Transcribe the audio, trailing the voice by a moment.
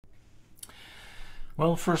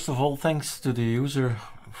Well, first of all, thanks to the user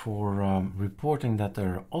for reporting that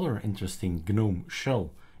there are other interesting GNOME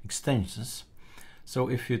shell extensions. So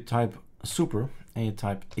if you type super and you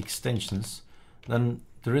type extensions, then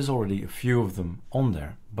there is already a few of them on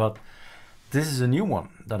there. But this is a new one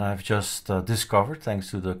that I've just discovered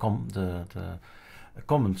thanks to the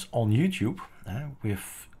comments on YouTube.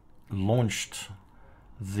 We've launched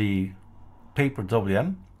the paper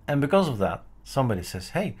WM, and because of that, somebody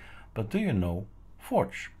says, hey, but do you know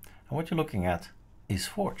Forge? And what you're looking at is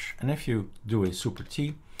Forge. And if you do a super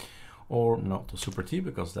T, or not a super T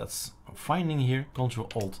because that's finding here, Control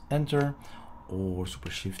Alt Enter, or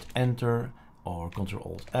super Shift Enter, or Control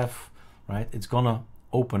Alt F, right? It's gonna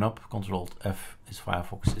open up. Control Alt F is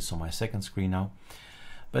Firefox. It's on my second screen now.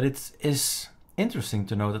 But it is interesting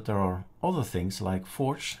to know that there are other things like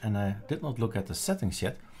Forge, and I did not look at the settings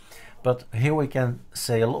yet. But here we can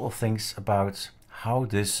say a lot of things about how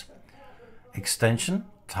this extension,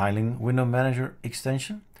 Tiling Window Manager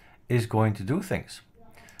extension, is going to do things,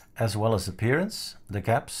 as well as appearance, the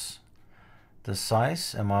gaps, the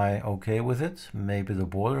size. Am I okay with it? Maybe the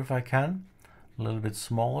border if I can, a little bit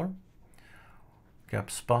smaller.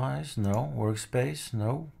 Gap size, no. Workspace,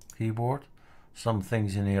 no. Keyboard, some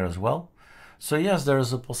things in here as well. So yes, there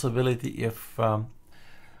is a possibility if,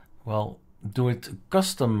 well, do it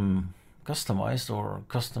customized or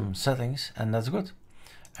custom settings, and that's good.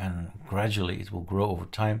 And gradually it will grow over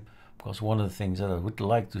time, because one of the things that I would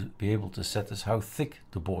like to be able to set is how thick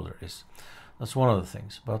the border is. That's one of the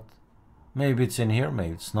things, but maybe it's in here,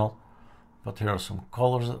 maybe it's not. But here are some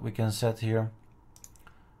colors that we can set here.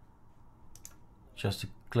 Just to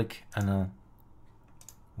click and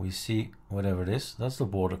we see whatever it is. That's the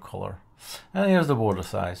border color. And here's the border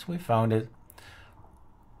size. We found it.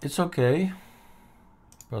 It's okay,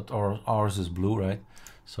 but ours is blue, right?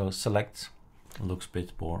 So select, looks a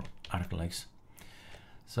bit more ArcoLinux.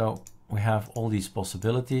 So we have all these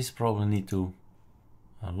possibilities. Probably need to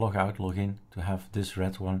log out, log in to have this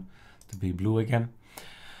red one to be blue again.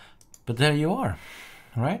 But there you are,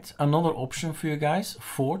 right? Another option for you guys,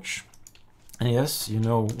 Forge. And yes, you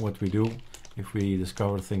know what we do if we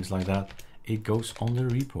discover things like that. It goes on the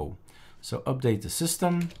repo. So update the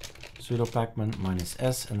system, sudo pacman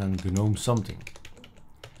 -s, and then gnome something.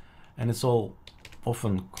 And it's all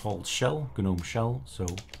often called shell, GNOME shell. So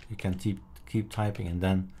you can keep typing, and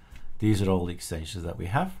then these are all the extensions that we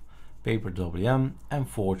have. Paper WM and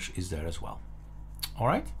Forge is there as well. All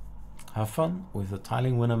right, have fun with the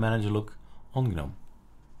Tiling Window Manager look on GNOME.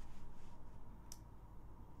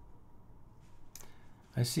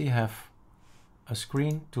 I see I have a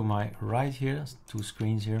screen to my right here, two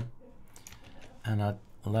screens here, and I'd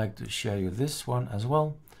like to share you this one as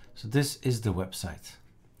well. So this is the website,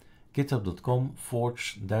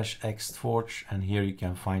 github.com/forge-x-forge, and here you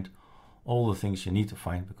can find all the things you need to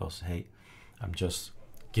find, because hey, I'm just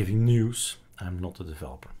giving news, I'm not a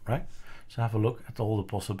developer, right? So have a look at all the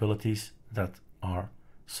possibilities that are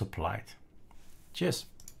supplied. Cheers.